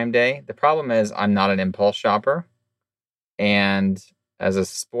of Prime Day. The problem is I'm not an impulse shopper. And as a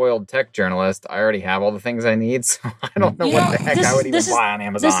spoiled tech journalist, I already have all the things I need, so I don't know what the heck I would even buy on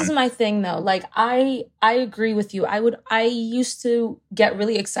Amazon. This is my thing, though. Like, I agree with you. I used to get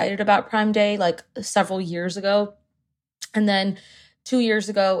really excited about Prime Day like several years ago, and then 2 years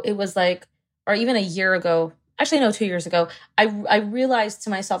ago it was like, or even a year ago. Actually, no, 2 years ago, I realized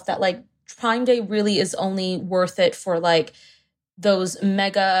to myself that like Prime Day really is only worth it for like those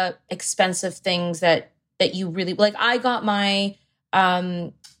mega expensive things that you really like. I got my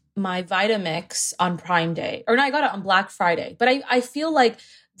my Vitamix on Prime Day, or no, I got it on Black Friday. But I feel like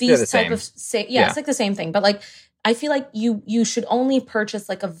these type of it's like the same thing. But like I feel like you should only purchase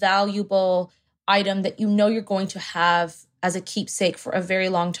like a valuable item that you know you're going to have as a keepsake for a very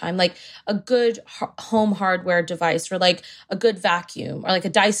long time, like a good home hardware device, or like a good vacuum, or like a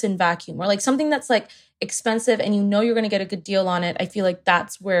Dyson vacuum, or like something that's like expensive and you know you're going to get a good deal on it. I feel like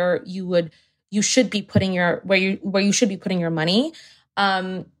that's where you should be putting your money.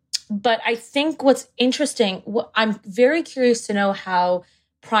 But I think what's interesting, I'm very curious to know how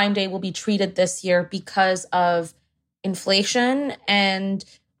Prime Day will be treated this year because of inflation. And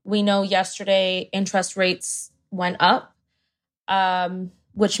we know yesterday interest rates went up,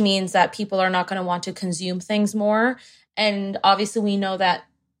 which means that people are not going to want to consume things more. And obviously we know that,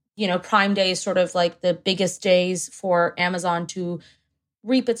 you know, Prime Day is sort of like the biggest days for Amazon to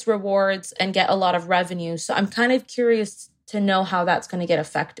reap its rewards and get a lot of revenue. So I'm kind of curious to know how that's going to get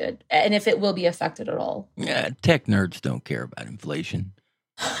affected, and if it will be affected at all. Yeah, tech nerds don't care about inflation.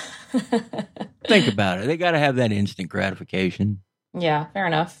 Think about it. They got to have that instant gratification. Yeah, fair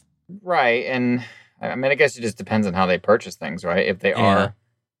enough. Right. And I mean, I guess it just depends on how they purchase things, right? If they are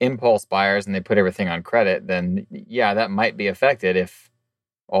impulse buyers and they put everything on credit, then yeah, that might be affected if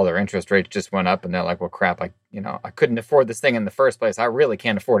all their interest rates just went up and they're like, well, crap, I couldn't afford this thing in the first place. I really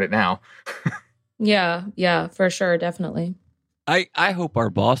can't afford it now. Yeah, for sure. Definitely. I hope our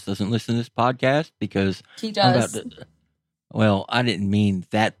boss doesn't listen to this podcast, because he does. Well, I didn't mean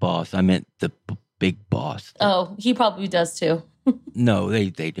that boss. I meant the big boss. Oh, he probably does too. No, they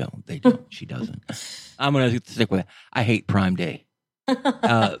don't. They don't. She doesn't. I'm going to stick with it. I hate Prime Day.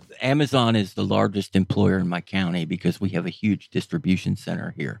 Amazon is the largest employer in my county because we have a huge distribution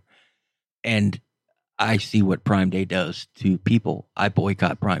center here. And I see what Prime Day does to people. I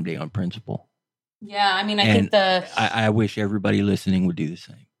boycott Prime Day on principle. Yeah, I mean, I think I wish everybody listening would do the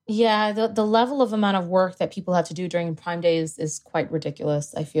same. Yeah, the level of amount of work that people have to do during Prime Day is quite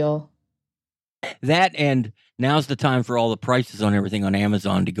ridiculous, I feel. That, and now's the time for all the prices on everything on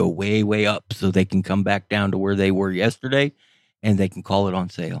Amazon to go way, way up so they can come back down to where they were yesterday and they can call it on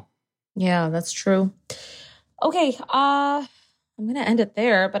sale. Yeah, that's true. Okay, I'm going to end it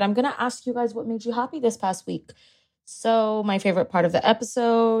there, but I'm going to ask you guys what made you happy this past week. So my favorite part of the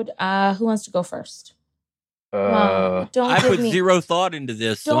episode, who wants to go first? I put zero thought into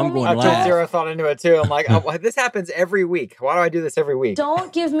this, so I'm going last. I put zero thought into it too. I'm like, oh, this happens every week. Why do I do this every week?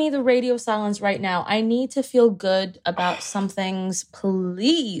 Don't give me the radio silence right now. I need to feel good about some things.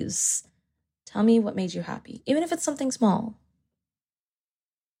 Please tell me what made you happy, even if it's something small.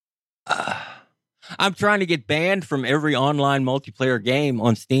 I'm trying to get banned from every online multiplayer game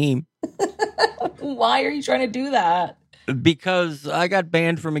on Steam. Why are you trying to do that? Because I got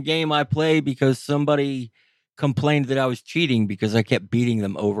banned from a game I play because somebody complained that I was cheating because I kept beating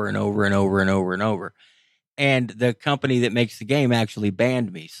them over and over and over and over and over. And the company that makes the game actually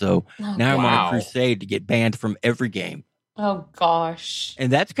banned me. So now I'm on a crusade to get banned from every game. Oh, gosh.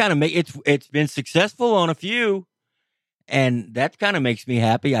 And that's kind of it's been successful on a few. And that kind of makes me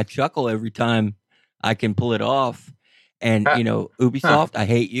happy. I chuckle every time I can pull it off. And, Ubisoft, I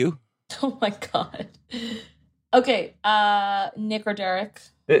hate you. Oh, my God. Okay, Nick or Derek?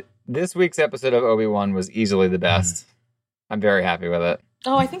 This week's episode of Obi-Wan was easily the best. I'm very happy with it.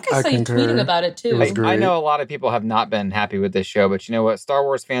 Oh, I think I saw you tweeting about it, too. I know a lot of people have not been happy with this show, but you know what? Star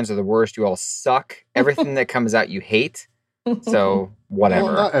Wars fans are the worst. You all suck. Everything that comes out, you hate. So,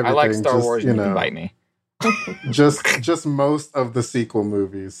 whatever. Well, I like Star Wars, you can bite me. just most of the sequel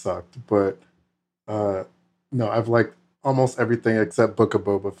movies sucked, but no, I've liked almost everything except Book of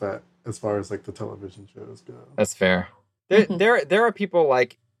Boba Fett as far as like the television shows go. That's fair. There are people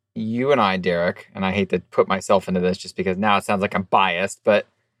like you and I, Derek, and I hate to put myself into this just because now it sounds like I'm biased, but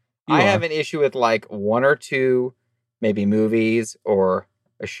I have an issue with like one or two maybe movies or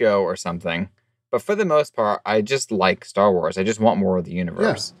a show or something. But for the most part, I just like Star Wars. I just want more of the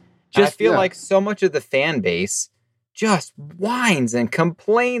universe. Yeah. I feel like so much of the fan base just whines and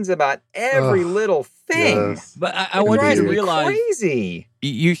complains about every little thing. Yes. But I want you to realize, crazy.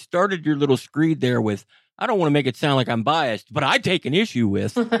 You started your little screed there with, I don't want to make it sound like I'm biased, but I take an issue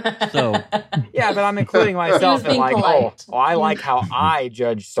with. So Yeah, but I'm including myself in being like, polite. I like how I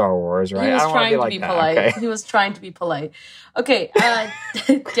judge Star Wars, right? He was I don't want trying to to be be like polite. that. Okay. He was trying to be polite. Okay,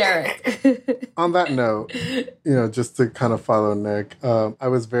 Derek. On that note, just to kind of follow Nick, I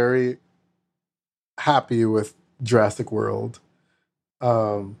was very happy with Jurassic World.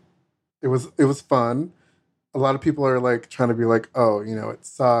 It was fun. A lot of people are like trying to be like, oh, it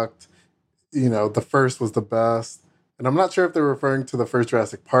sucked. The first was the best. And I'm not sure if they're referring to the first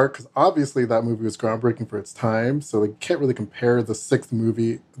Jurassic Park, because obviously that movie was groundbreaking for its time. So you can't really compare the sixth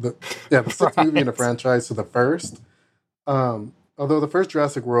movie, the sixth movie in a franchise to the first. Although the first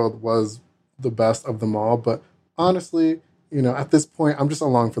Jurassic World was the best of them all. But honestly, at this point, I'm just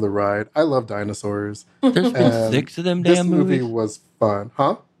along for the ride. I love dinosaurs. there's been 6 of them This damn movie movies. was fun.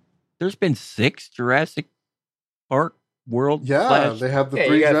 Huh? There's been 6 Jurassic Park World. Yeah, they have the Yeah,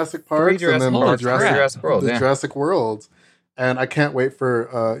 3 you got Jurassic Parks 3 and then Jurassic the Parks, Jurassic World, the yeah. Jurassic Worlds. And I can't wait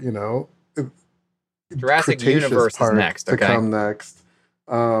for Jurassic Cretaceous Universe is Park next, to okay? come next.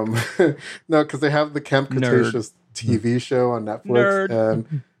 No, because they have the Camp Cretaceous TV show on Netflix.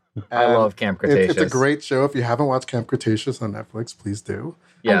 And I love Camp Cretaceous. It's a great show. If you haven't watched Camp Cretaceous on Netflix, please do.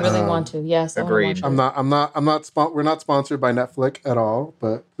 Yes. I really want to. Yes, Agreed. I wanna watch it. We're not sponsored by Netflix at all,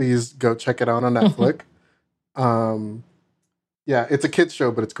 but please go check it out on Netflix. Yeah, it's a kids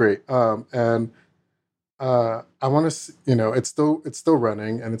show, but it's great. And I want to, it's still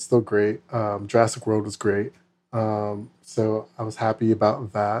running and it's still great. Jurassic World was great. So I was happy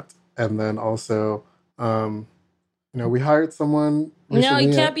about that. And then also, we hired someone. No,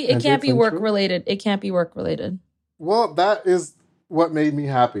 it can't be. It at can't be Central. work related. It can't be work related. Well, that is what made me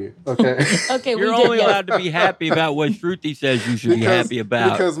happy. Okay. Okay, You're we did. only Yes. allowed to be happy about what Shruti says you should be happy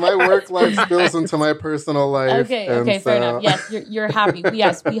about. Because my work life spills into my personal life. Okay, fair enough. Yes, you're happy.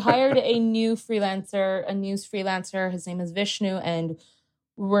 Yes, we hired a news freelancer. His name is Vishnu, and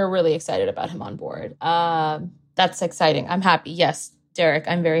we're really excited about him on board. That's exciting. I'm happy. Yes, Derek,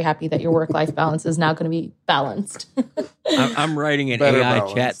 I'm very happy that your work-life balance is now going to be balanced. I'm writing an Better AI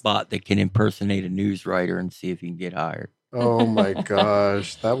balanced. chatbot that can impersonate a news writer and see if he can get hired. Oh my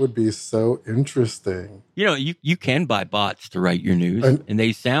gosh, that would be so interesting. You can buy bots to write your news, An and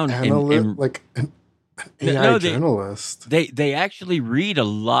they sound Like an AI No, journalist. they actually read a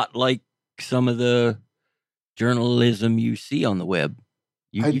lot like some of the journalism you see on the web.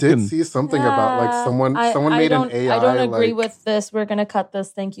 I did see something about like someone made an AI. I don't agree like, with this. We're gonna cut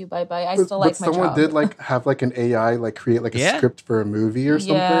this. Thank you. Bye bye. I but still like my someone job. did like have like an AI like create like a Yeah. script for a movie or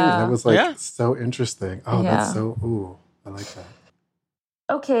something, Yeah. and it was like Yeah. so interesting. Oh, Yeah. that's so I like that.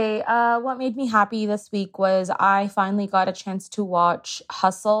 Okay, what made me happy this week was I finally got a chance to watch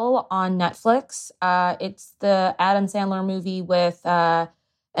Hustle on Netflix. It's the Adam Sandler movie with, and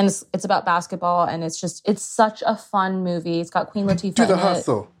it's about basketball, and it's such a fun movie. It's got Queen Latifah Do the in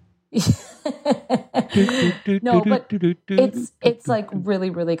hustle. it. No, but it's like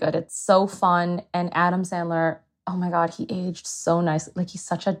really, really good. It's so fun, and Adam Sandler, oh my God, he aged so nicely. Like he's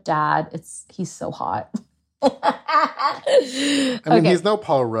such a dad. He's so hot. I mean, he's no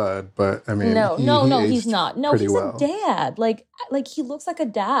Paul Rudd, but I mean, no, he he's aged not. No, pretty he's well. a dad. Like he looks like a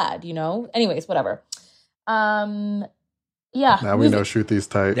dad, Anyways, whatever. Yeah. Now we know Shruti's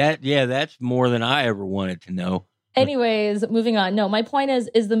type. That's more than I ever wanted to know. Anyways, moving on. No, my point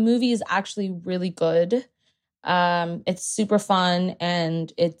is the movie is actually really good. It's super fun,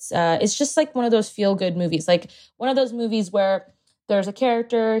 and it's just like one of those feel good movies, like one of those movies where there's a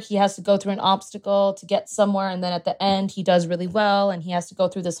character, he has to go through an obstacle to get somewhere, and then at the end he does really well, and he has to go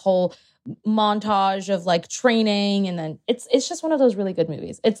through this whole montage of like training, and then it's just one of those really good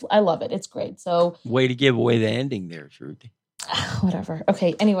movies. I love it. It's great. So Way to give away the ending there, Shruti. whatever.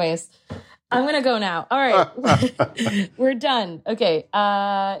 Okay, anyways, I'm gonna go now. All right. We're done. Okay.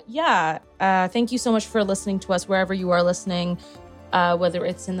 Thank you so much for listening to us wherever you are listening. Whether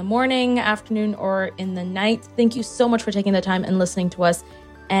it's in the morning, afternoon, or in the night. Thank you so much for taking the time and listening to us.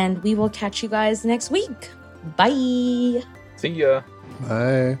 And we will catch you guys next week. Bye. See ya.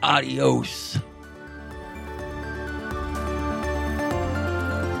 Bye. Adios.